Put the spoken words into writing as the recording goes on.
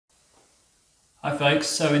Hi folks,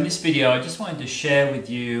 so in this video I just wanted to share with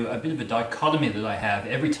you a bit of a dichotomy that I have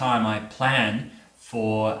every time I plan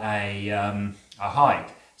for a hike.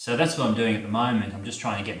 So that's what I'm doing at the moment. I'm just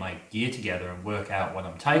trying to get my gear together and work out what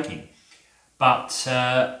I'm taking. But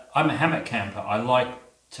I'm a hammock camper. I like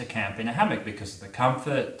to camp in a hammock because of the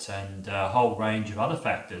comfort and a whole range of other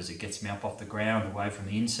factors. It gets me up off the ground, away from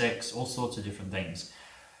the insects, all sorts of different things.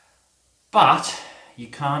 But you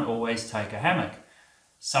can't always take a hammock.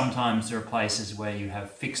 Sometimes there are places where you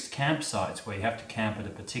have fixed campsites where you have to camp at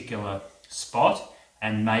a particular spot,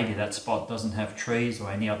 and maybe that spot doesn't have trees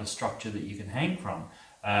or any other structure that you can hang from.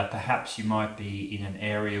 Perhaps you might be in an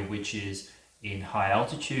area which is in high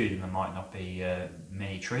altitude and there might not be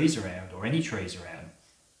many trees around or any trees around.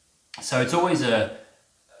 So it's always a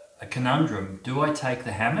conundrum. Do I take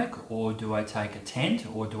the hammock, or do I take a tent,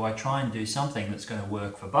 or do I try and do something that's going to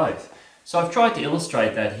work for both? So I've tried to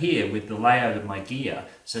illustrate that here with the layout of my gear.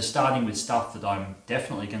 So starting with stuff that I'm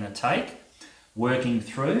definitely going to take, working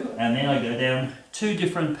through, and then I go down two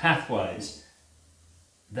different pathways.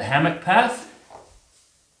 The hammock path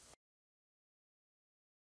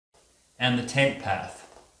and the tent path.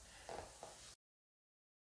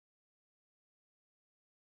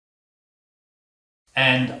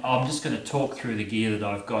 And I'm just going to talk through the gear that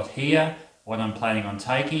I've got here, what I'm planning on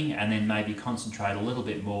taking, and then maybe concentrate a little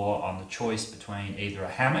bit more on the choice between either a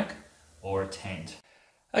hammock or a tent.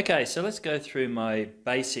 Okay, so let's go through my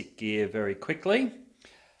basic gear very quickly.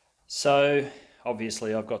 So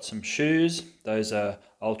obviously I've got some shoes. Those are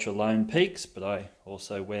Ultra Lone Peaks, but I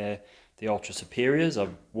also wear the Ultra Superiors.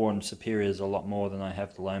 I've worn Superiors a lot more than I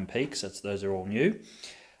have the Lone Peaks. Those are all new.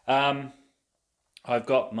 I've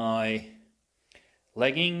got my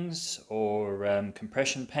leggings or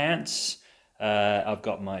compression pants. I've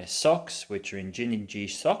got my socks, which are in G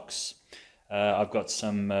socks. I've got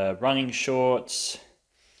some running shorts.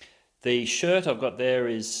 The shirt I've got there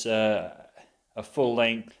is a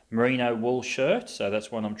full-length merino wool shirt, so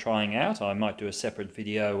that's what I'm trying out. I might do a separate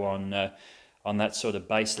video on that sort of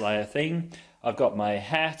base layer thing. I've got my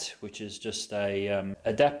hat, which is just a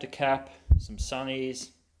adapter cap, some sunnies,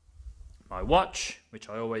 my watch, which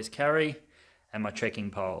I always carry, and my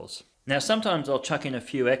trekking poles. Now sometimes I'll chuck in a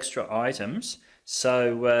few extra items,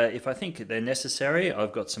 so if I think they're necessary,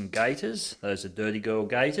 I've got some gaiters. Those are Dirty Girl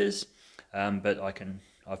gaiters, but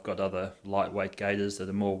I've got other lightweight gaiters that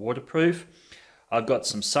are more waterproof. I've got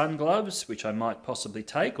some sun gloves, which I might possibly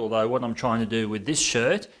take, although what I'm trying to do with this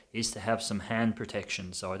shirt is to have some hand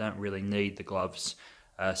protection, so I don't really need the gloves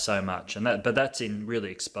so much. But that's in really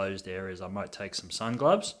exposed areas. I might take some sun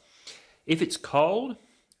gloves. If it's cold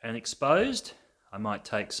and exposed, I might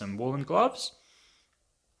take some woolen gloves.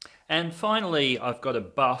 And finally, I've got a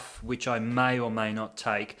buff, which I may or may not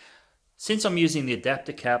take. Since I'm using the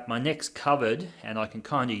adapter cap, my neck's covered, and I can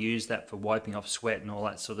kind of use that for wiping off sweat and all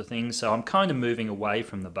that sort of thing. So I'm kind of moving away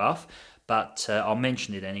from the buff, but I'll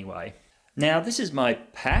mention it anyway. Now, this is my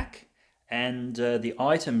pack, and the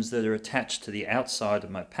items that are attached to the outside of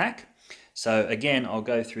my pack. So again, I'll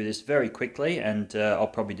go through this very quickly, and I'll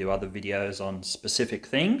probably do other videos on specific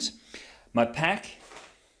things. My pack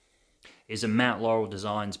is a Mount Laurel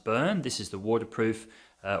Designs Burn. This is the waterproof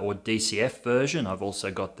or DCF version. I've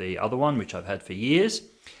also got the other one, which I've had for years.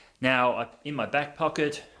 Now, in my back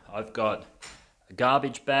pocket, I've got a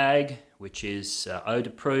garbage bag, which is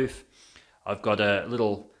odor-proof. I've got a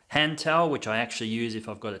little hand towel, which I actually use if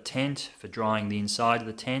I've got a tent for drying the inside of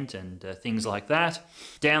the tent and things like that.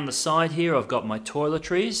 Down the side here, I've got my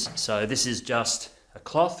toiletries. So this is just a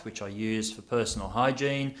cloth, which I use for personal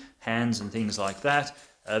hygiene, hands and things like that.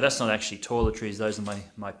 That's not actually toiletries, those are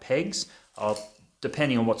my pegs.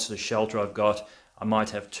 Depending on what sort of shelter I've got, I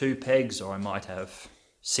might have 2 pegs or I might have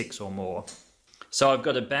 6 or more. So I've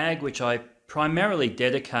got a bag which I primarily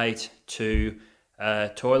dedicate to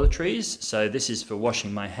toiletries. So this is for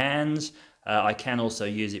washing my hands. I can also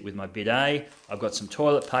use it with my bidet. I've got some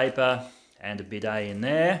toilet paper and a bidet in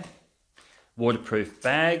there. Waterproof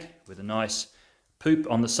bag with a nice poop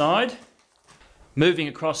on the side. Moving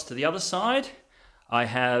across to the other side, I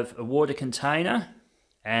have a water container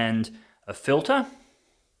and a filter.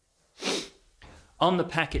 On the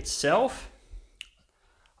pack itself,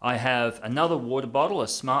 I have another water bottle, a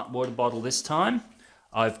smart water bottle this time.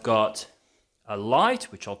 I've got a light,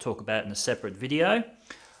 which I'll talk about in a separate video.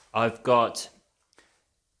 I've got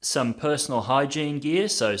some personal hygiene gear,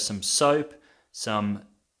 so some soap, some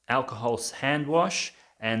alcohol hand wash,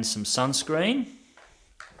 and some sunscreen.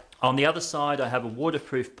 On the other side, I have a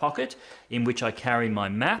waterproof pocket in which I carry my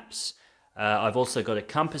maps. I've also got a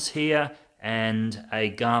compass here and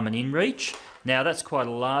a Garmin InReach. Now that's quite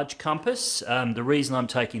a large compass. The reason I'm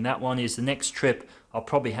taking that one is the next trip I'll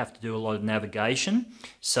probably have to do a lot of navigation,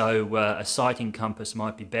 so a sighting compass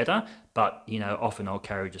might be better, but you know, often I'll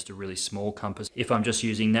carry just a really small compass if I'm just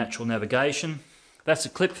using natural navigation. That's a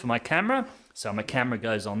clip for my camera, so my camera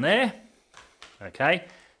goes on there. Okay,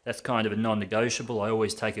 that's kind of a non-negotiable. I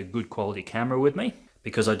always take a good quality camera with me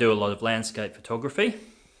because I do a lot of landscape photography.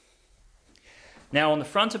 Now on the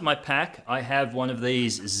front of my pack, I have one of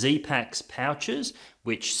these Z-Packs pouches,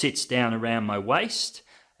 which sits down around my waist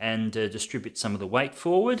and distributes some of the weight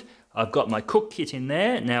forward. I've got my cook kit in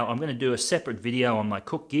there. Now I'm going to do a separate video on my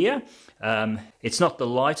cook gear. It's not the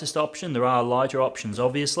lightest option. There are lighter options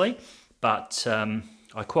obviously, but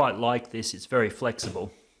I quite like this. It's very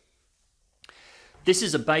flexible. This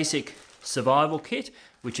is a basic survival kit,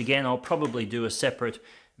 which again I'll probably do a separate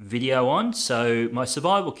video on. So my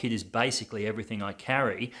survival kit is basically everything I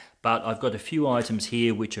carry, but I've got a few items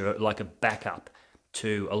here which are like a backup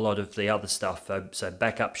to a lot of the other stuff. So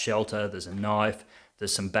backup shelter, there's a knife,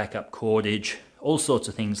 there's some backup cordage, all sorts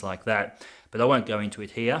of things like that, but I won't go into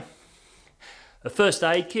it here. A first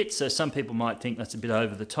aid kit, so some people might think that's a bit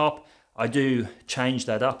over the top. I do change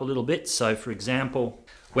that up a little bit. So for example,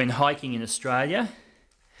 when hiking in Australia,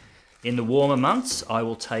 in the warmer months, I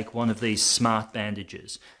will take one of these smart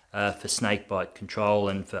bandages for snake bite control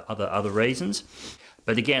and for other reasons.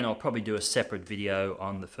 But again, I'll probably do a separate video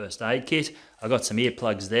on the first aid kit. I've got some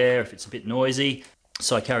earplugs there if it's a bit noisy.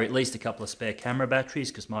 So I carry at least a couple of spare camera batteries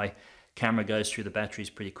because my camera goes through the batteries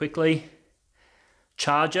pretty quickly.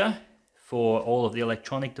 Charger for all of the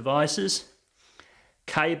electronic devices.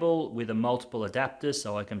 Cable with a multiple adapter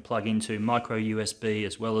so I can plug into micro USB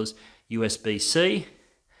as well as USB-C.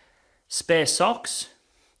 Spare socks.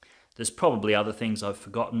 There's probably other things I've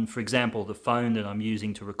forgotten. For example, the phone that I'm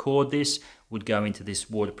using to record this would go into this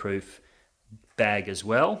waterproof bag as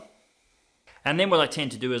well. And then what I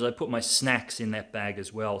tend to do is I put my snacks in that bag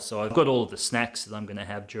as well. So I've got all of the snacks that I'm going to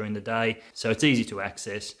have during the day, so it's easy to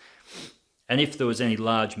access. And if there was any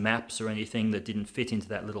large maps or anything that didn't fit into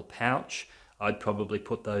that little pouch, I'd probably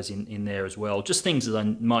put those in there as well. Just things that I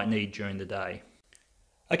might need during the day.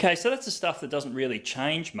 Okay, so that's the stuff that doesn't really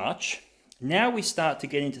change much. Now we start to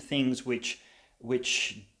get into things which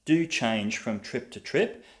do change from trip to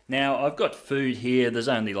trip. Now I've got food here. There's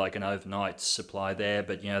only like an overnight supply there,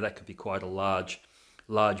 but you know, that could be quite a large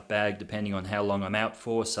bag depending on how long I'm out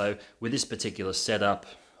for. So with this particular setup,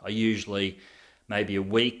 I usually maybe a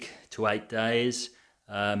week to 8 days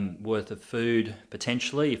worth of food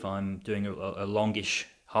potentially if I'm doing a longish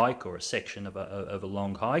hike or a section of a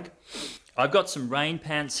long hike. I've got some rain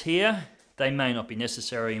pants here. They may not be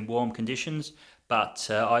necessary in warm conditions, but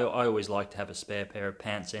I always like to have a spare pair of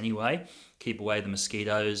pants anyway, keep away the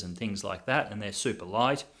mosquitoes and things like that, and they're super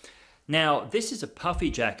light. Now, this is a puffy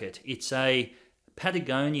jacket. It's a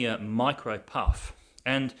Patagonia micro puff,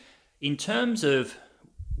 and in terms of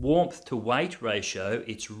warmth to weight ratio,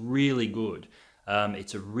 it's really good.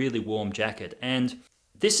 It's a really warm jacket, and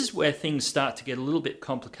this is where things start to get a little bit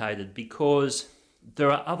complicated because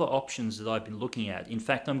there are other options that I've been looking at. In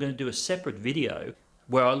fact, I'm going to do a separate video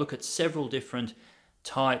where I look at several different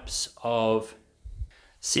types of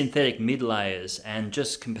synthetic mid layers and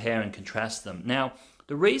just compare and contrast them. Now,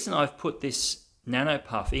 the reason I've put this nano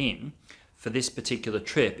puff in for this particular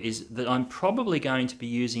trip is that I'm probably going to be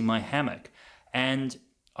using my hammock, and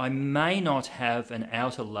I may not have an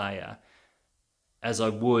outer layer as I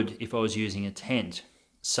would if I was using a tent.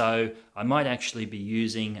 So I might actually be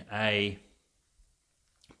using a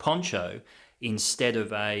poncho instead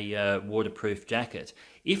of a waterproof jacket.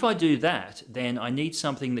 If I do that, then I need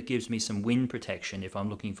something that gives me some wind protection if I'm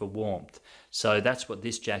looking for warmth. So that's what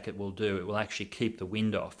this jacket will do. It will actually keep the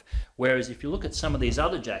wind off. Whereas if you look at some of these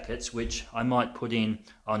other jackets, which I might put in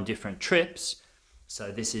on different trips,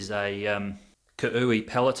 so this is a Kauai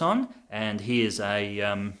Peloton, and here's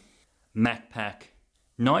a MacPack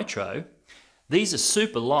Nitro. These are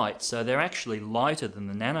super light, so they're actually lighter than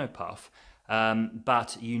the Nano Puff.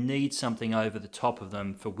 But you need something over the top of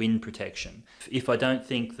them for wind protection. If I don't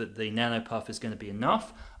think that the Nano Puff is going to be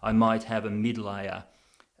enough, I might have a mid layer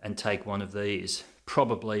and take one of these,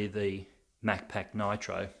 probably the MacPack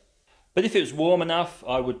Nitro. But if it was warm enough,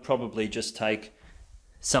 I would probably just take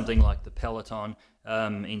something like the Peloton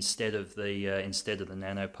instead of the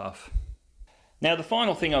Nano Puff. Now the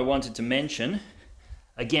final thing I wanted to mention,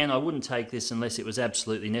 again, I wouldn't take this unless it was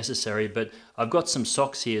absolutely necessary, but I've got some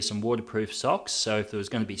socks here, some waterproof socks, so if there was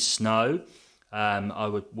going to be snow, I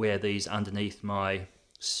would wear these underneath my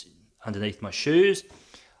shoes.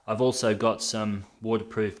 I've also got some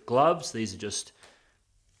waterproof gloves. These are just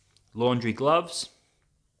laundry gloves,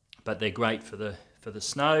 but they're great for the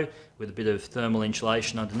snow with a bit of thermal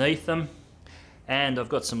insulation underneath them. And I've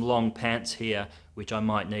got some long pants here, which I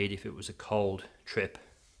might need if it was a cold trip.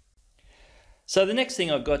 So the next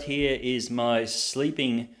thing I've got here is my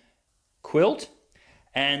sleeping quilt.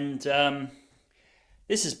 And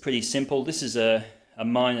this is pretty simple. This is a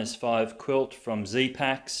 -5 quilt from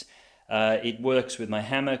Z-Packs. It works with my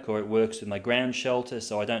hammock or it works with my ground shelter,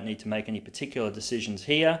 so I don't need to make any particular decisions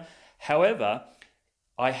here. However,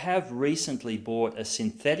 I have recently bought a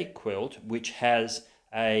synthetic quilt which has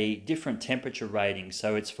a different temperature rating,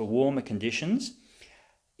 so it's for warmer conditions.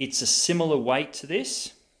 It's a similar weight to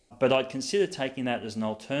this, but I'd consider taking that as an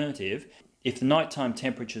alternative if the nighttime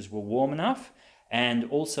temperatures were warm enough, and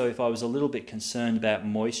also if I was a little bit concerned about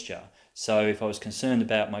moisture. So if I was concerned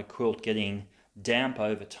about my quilt getting damp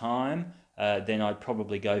over time, then I'd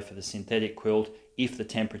probably go for the synthetic quilt if the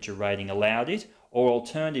temperature rating allowed it. Or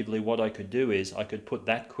alternatively, what I could do is I could put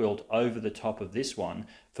that quilt over the top of this one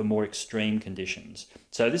for more extreme conditions.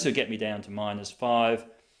 So this would get me down to -5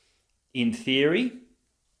 in theory,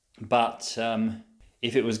 but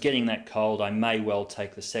if it was getting that cold, I may well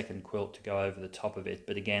take the second quilt to go over the top of it.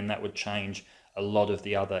 But again, that would change a lot of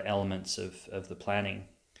the other elements of the planning.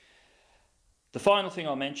 The final thing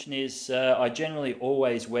I'll mention is I generally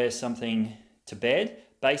always wear something to bed,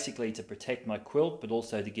 basically to protect my quilt, but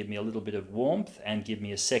also to give me a little bit of warmth and give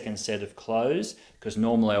me a second set of clothes, because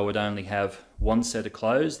normally I would only have one set of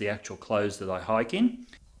clothes, the actual clothes that I hike in.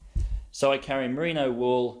 So I carry merino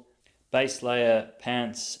wool, base layer,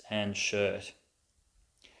 pants and shirt.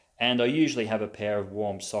 And I usually have a pair of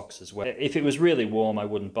warm socks as well. If it was really warm, I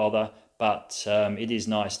wouldn't bother, but it is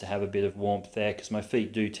nice to have a bit of warmth there because my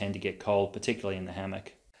feet do tend to get cold, particularly in the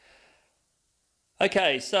hammock.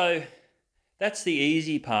 Okay, so that's the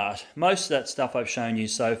easy part. Most of that stuff I've shown you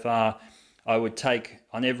so far, I would take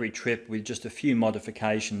on every trip with just a few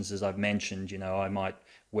modifications, as I've mentioned. You know, I might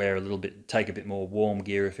wear a little bit, take a bit more warm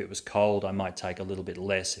gear if it was cold. I might take a little bit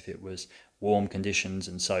less if it was warm conditions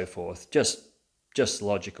and so forth. Just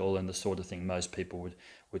logical and the sort of thing most people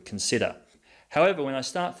would consider. However, when I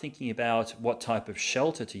start thinking about what type of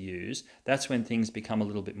shelter to use, that's when things become a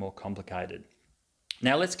little bit more complicated.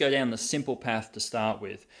 Now let's go down the simple path to start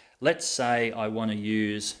with. Let's say I want to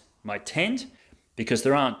use my tent because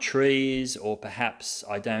there aren't trees, or perhaps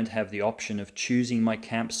I don't have the option of choosing my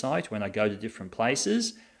campsite when I go to different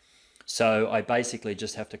places. So I basically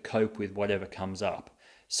just have to cope with whatever comes up.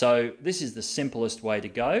 So this is the simplest way to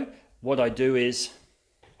go. What I do is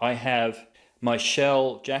I have my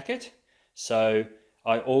shell jacket. So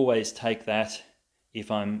I always take that if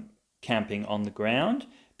I'm camping on the ground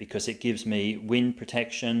because it gives me wind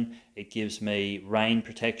protection, it gives me rain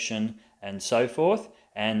protection and so forth.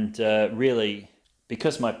 And really,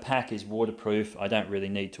 because my pack is waterproof, I don't really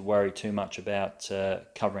need to worry too much about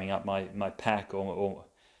covering up my pack or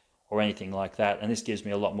anything like that. And this gives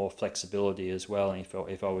me a lot more flexibility as well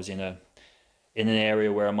if I was in an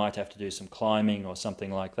area where I might have to do some climbing or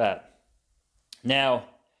something like that. Now,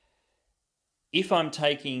 if I'm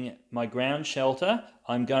taking my ground shelter,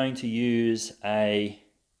 I'm going to use a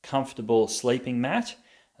comfortable sleeping mat,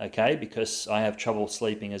 okay, because I have trouble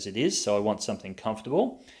sleeping as it is, so I want something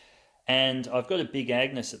comfortable. And I've got a big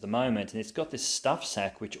Agnes at the moment, and it's got this stuff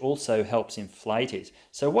sack which also helps inflate it.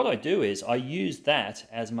 So what I do is I use that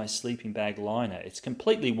as my sleeping bag liner. It's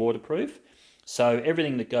completely waterproof, so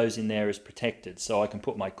everything that goes in there is protected. So I can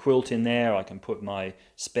put my quilt in there, I can put my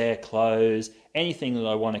spare clothes, anything that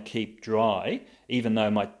I want to keep dry, even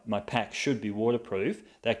though my pack should be waterproof.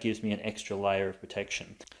 That gives me an extra layer of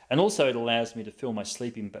protection. And also it allows me to fill my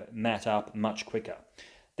sleeping mat up much quicker.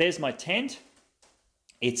 There's my tent.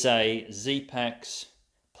 It's a Z-Packs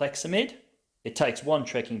Plexamid. It takes one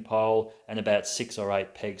trekking pole and about 6 or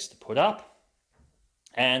 8 pegs to put up.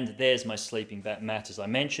 And there's my sleeping mat, as I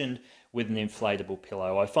mentioned, with an inflatable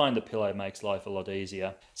pillow. I find the pillow makes life a lot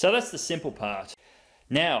easier. So that's the simple part.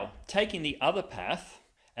 Now, taking the other path,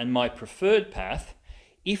 and my preferred path,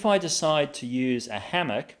 if I decide to use a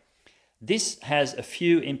hammock, this has a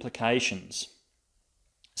few implications.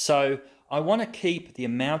 So I want to keep the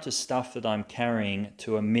amount of stuff that I'm carrying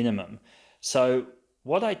to a minimum. So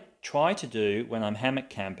what I try to do when I'm hammock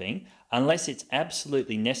camping, unless it's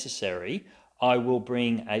absolutely necessary, I will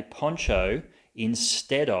bring a poncho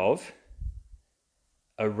instead of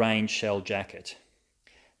a rain shell jacket.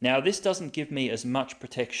 Now this doesn't give me as much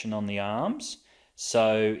protection on the arms,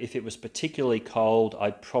 so if it was particularly cold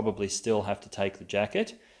I'd probably still have to take the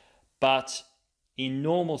jacket, but in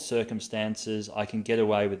normal circumstances I can get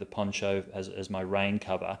away with the poncho as my rain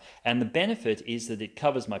cover. And the benefit is that it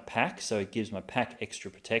covers my pack, so it gives my pack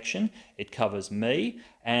extra protection, it covers me,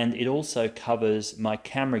 and it also covers my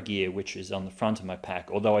camera gear which is on the front of my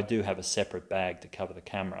pack, although I do have a separate bag to cover the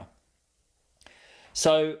camera.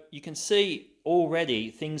 So you can see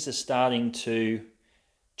already things are starting to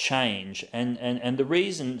change, and the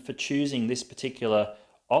reason for choosing this particular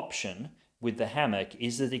option with the hammock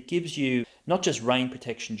is that it gives you not just rain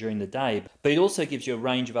protection during the day, but it also gives you a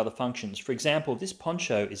range of other functions. For example, this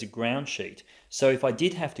poncho is a ground sheet, so if I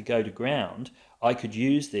did have to go to ground, I could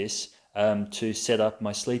use this to set up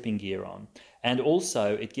my sleeping gear on. And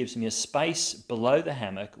also it gives me a space below the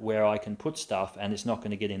hammock where I can put stuff and it's not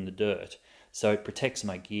going to get in the dirt, so it protects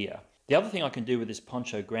my gear. The other thing I can do with this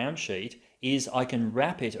poncho ground sheet is I can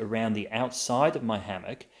wrap it around the outside of my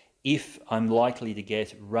hammock if I'm likely to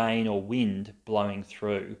get rain or wind blowing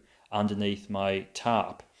through underneath my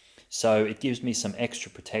tarp. So it gives me some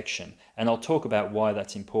extra protection, and I'll talk about why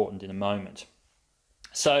that's important in a moment.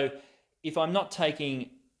 So if I'm not taking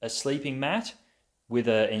a sleeping mat with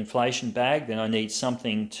an inflation bag, then I need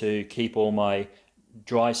something to keep all my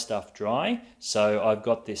dry stuff dry. So I've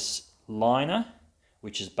got this liner,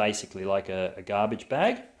 which is basically like a garbage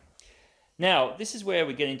bag. Now, this is where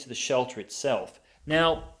we get into the shelter itself.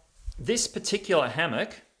 Now, this particular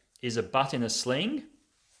hammock is a butt in a sling.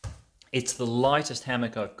 It's the lightest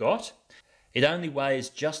hammock I've got. It only weighs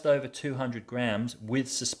just over 200 grams with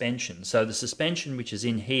suspension. So the suspension which is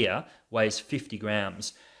in here weighs 50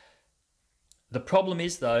 grams. The problem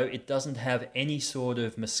is though, it doesn't have any sort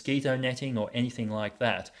of mosquito netting or anything like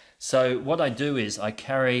that. So what I do is I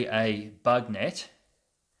carry a bug net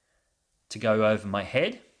to go over my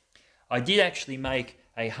head. I did actually make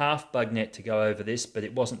a half bug net to go over this, but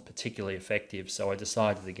it wasn't particularly effective, so I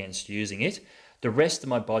decided against using it. The rest of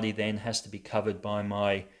my body then has to be covered by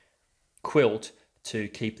my quilt to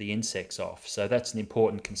keep the insects off, so that's an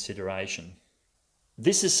important consideration.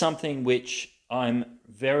 This is something which I'm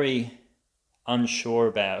very unsure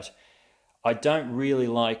about. I don't really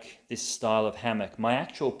like this style of hammock. My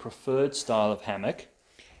actual preferred style of hammock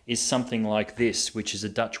is something like this, which is a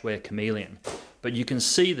Dutch wear chameleon. But you can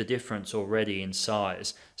see the difference already in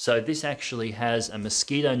size. So this actually has a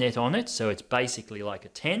mosquito net on it, so it's basically like a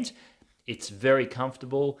tent. It's very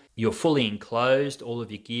comfortable. You're fully enclosed. All of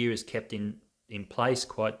your gear is kept in place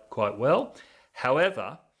quite well.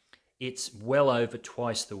 However, it's well over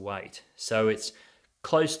twice the weight. So it's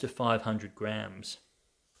close to 500 grams.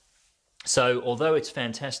 So although it's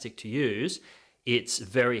fantastic to use, it's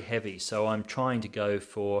very heavy. So I'm trying to go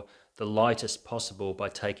for the lightest possible by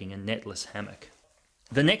taking a netless hammock.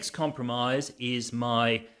 The next compromise is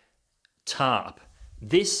my tarp.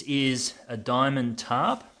 This is a diamond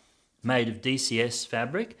tarp made of DCS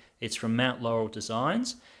fabric. It's from Mount Laurel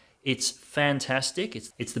Designs. It's fantastic.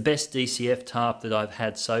 It's the best DCF tarp that I've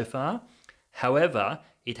had so far. However,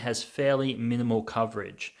 it has fairly minimal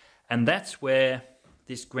coverage. And that's where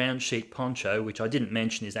this ground sheet poncho, which I didn't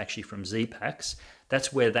mention is actually from Z-Packs,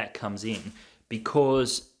 that's where that comes in.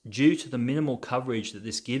 Because due to the minimal coverage that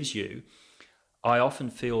this gives you, I often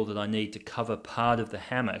feel that I need to cover part of the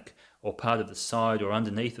hammock or part of the side or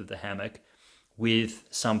underneath of the hammock with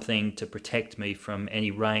something to protect me from any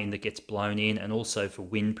rain that gets blown in, and also for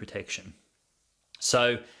wind protection.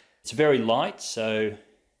 So it's very light, so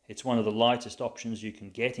it's one of the lightest options you can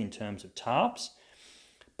get in terms of tarps,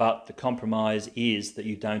 but the compromise is that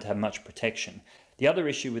you don't have much protection. The other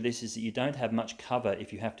issue with this is that you don't have much cover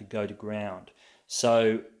if you have to go to ground.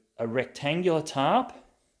 So a rectangular tarp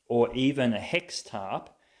or even a hex tarp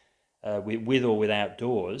with or without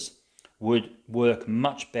doors would work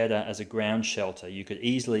much better as a ground shelter. You could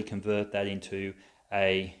easily convert that into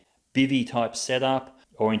a bivvy type setup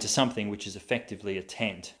or into something which is effectively a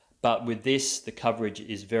tent. But with this, the coverage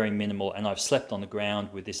is very minimal, and I've slept on the ground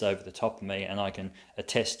with this over the top of me, and I can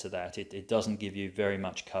attest to that. It doesn't give you very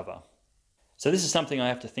much cover. So this is something I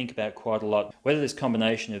have to think about quite a lot, whether this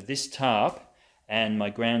combination of this tarp and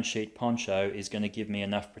my ground sheet poncho is going to give me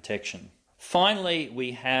enough protection. Finally,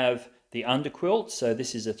 we have the underquilt. So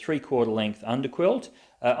this is a 3/4 length underquilt.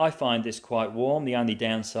 I find this quite warm. The only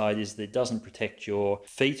downside is that it doesn't protect your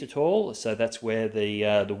feet at all. So that's where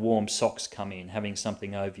the warm socks come in, having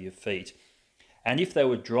something over your feet. And if they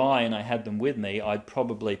were dry and I had them with me, I'd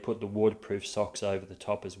probably put the waterproof socks over the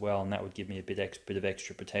top as well, and that would give me a bit of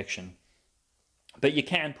extra protection. But you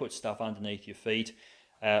can put stuff underneath your feet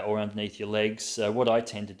or underneath your legs. What I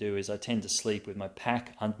tend to do is I tend to sleep with my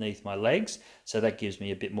pack underneath my legs, so that gives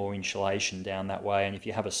me a bit more insulation down that way, and if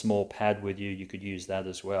you have a small pad with you, you could use that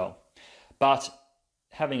as well. But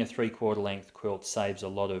having a 3/4 length quilt saves a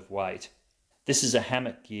lot of weight. This is a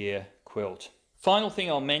hammock gear quilt. Final thing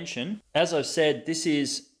I'll mention, as I've said, this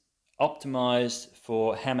is optimized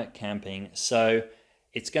for hammock camping, so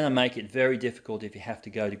it's going to make it very difficult if you have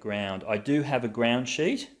to go to ground. I do have a ground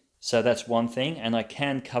sheet, so that's one thing, and I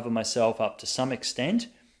can cover myself up to some extent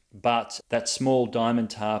but that small diamond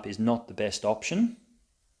tarp is not the best option.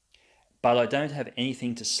 But I don't have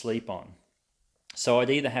anything to sleep on. So I'd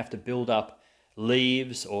either have to build up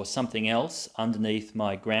leaves or something else underneath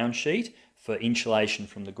my ground sheet for insulation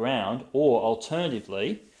from the ground, or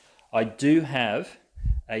alternatively, I do have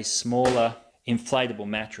a smaller inflatable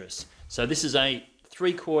mattress. So this is a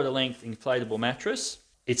 3/4 length inflatable mattress.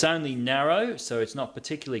 It's only narrow, so it's not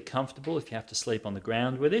particularly comfortable if you have to sleep on the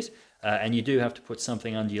ground with it, and you do have to put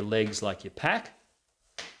something under your legs like your pack.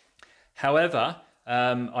 However,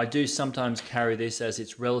 I do sometimes carry this as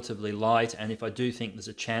it's relatively light, and if I do think there's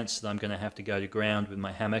a chance that I'm going to have to go to ground with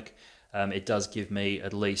my hammock, it does give me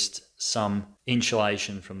at least some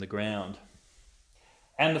insulation from the ground.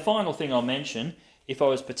 And the final thing I'll mention, if I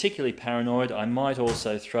was particularly paranoid, I might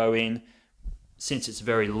also throw in, since it's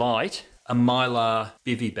very light, a Mylar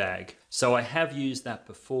bivy bag. So I have used that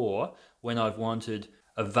before when I've wanted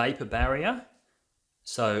a vapor barrier,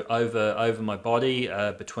 so over my body,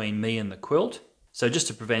 between me and the quilt. So just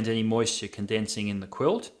to prevent any moisture condensing in the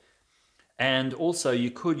quilt. And also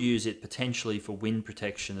you could use it potentially for wind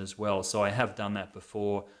protection as well. So I have done that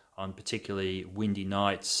before on particularly windy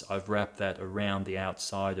nights. I've wrapped that around the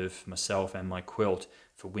outside of myself and my quilt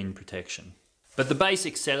for wind protection. But the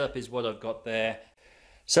basic setup is what I've got there.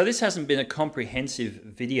 So this hasn't been a comprehensive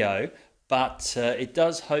video, but it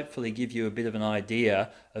does hopefully give you a bit of an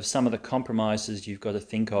idea of some of the compromises you've got to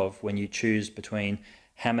think of when you choose between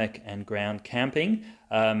hammock and ground camping,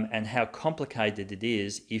 and how complicated it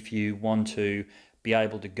is if you want to be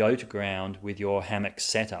able to go to ground with your hammock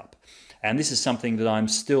setup. And this is something that I'm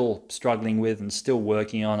still struggling with and still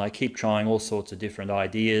working on. I keep trying all sorts of different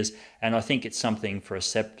ideas, and I think it's something for a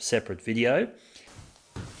separate video.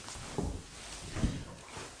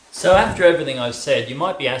 So after everything I've said, you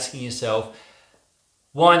might be asking yourself,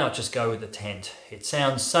 why not just go with a tent? It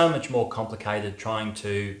sounds so much more complicated trying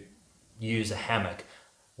to use a hammock.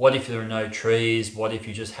 What if there are no trees? What if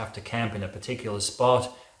you just have to camp in a particular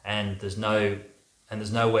spot and there's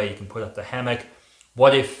nowhere you can put up the hammock?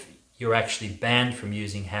 What if you're actually banned from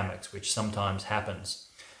using hammocks, which sometimes happens?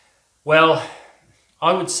 Well,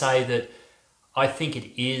 I would say that I think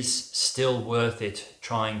it is still worth it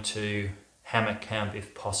trying to hammock camp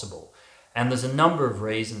if possible. And there's a number of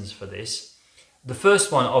reasons for this. The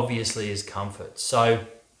first one obviously is comfort. So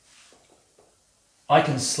I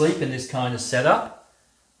can sleep in this kind of setup,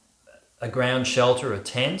 a ground shelter, a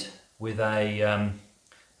tent with a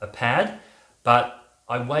pad, but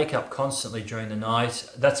I wake up constantly during the night.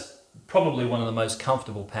 That's probably one of the most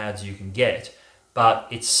comfortable pads you can get, but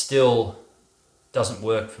it still doesn't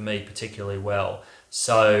work for me particularly well.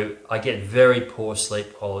 So I get very poor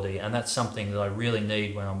sleep quality, and that's something that I really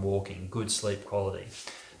need when I'm walking, good sleep quality.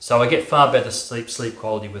 So I get far better sleep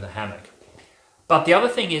quality with a hammock. But the other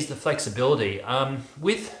thing is the flexibility.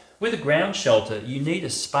 With a ground shelter, you need a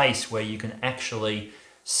space where you can actually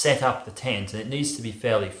set up the tent, and it needs to be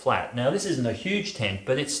fairly flat. Now, this isn't a huge tent,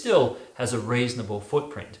 but it still has a reasonable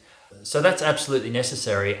footprint. So that's absolutely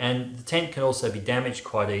necessary, and the tent can also be damaged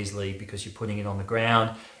quite easily because you're putting it on the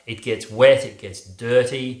ground. It gets wet, it gets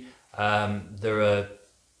dirty, there are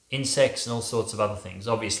insects and all sorts of other things.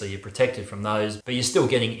 Obviously you're protected from those, but you're still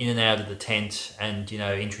getting in and out of the tent and, you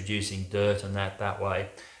know, introducing dirt and that way.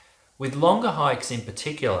 With longer hikes in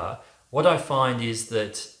particular, what I find is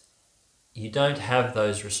that you don't have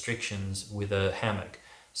those restrictions with a hammock.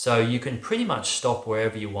 So you can pretty much stop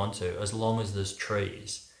wherever you want to as long as there's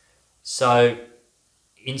trees. So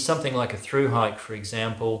in something like a through hike, for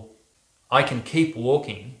example, I can keep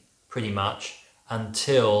walking pretty much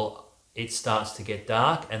until it starts to get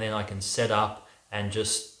dark, and then I can set up and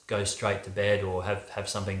just go straight to bed or have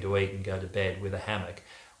something to eat and go to bed with a hammock.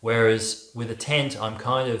 Whereas with a tent, I'm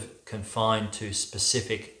kind of confined to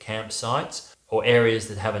specific campsites or areas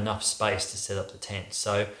that have enough space to set up the tent.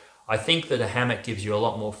 So I think that a hammock gives you a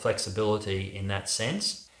lot more flexibility in that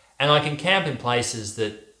sense. And I can camp in places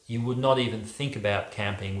that you would not even think about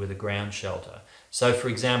camping with a ground shelter. So for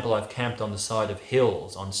example, I've camped on the side of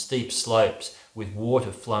hills, on steep slopes with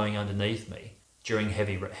water flowing underneath me during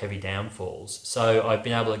heavy downfalls. So I've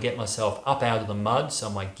been able to get myself up out of the mud so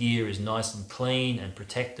my gear is nice and clean and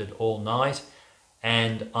protected all night,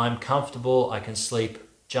 and I'm comfortable. I can sleep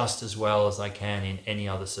just as well as I can in any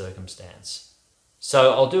other circumstance.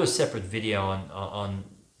 So I'll do a separate video on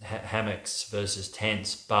hammocks versus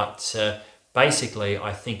tents, but basically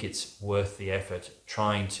I think it's worth the effort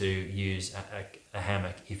trying to use a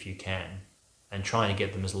hammock if you can, and trying to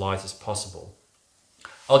get them as light as possible.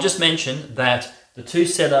 I'll just mention that the two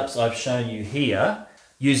setups I've shown you here,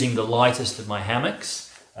 using the lightest of my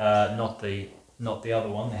hammocks, not the other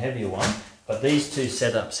one, the heavier one, but these two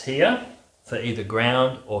setups here, for either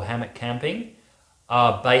ground or hammock camping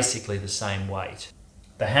are basically the same weight.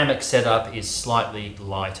 The hammock setup is slightly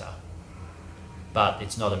lighter, but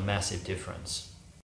it's not a massive difference.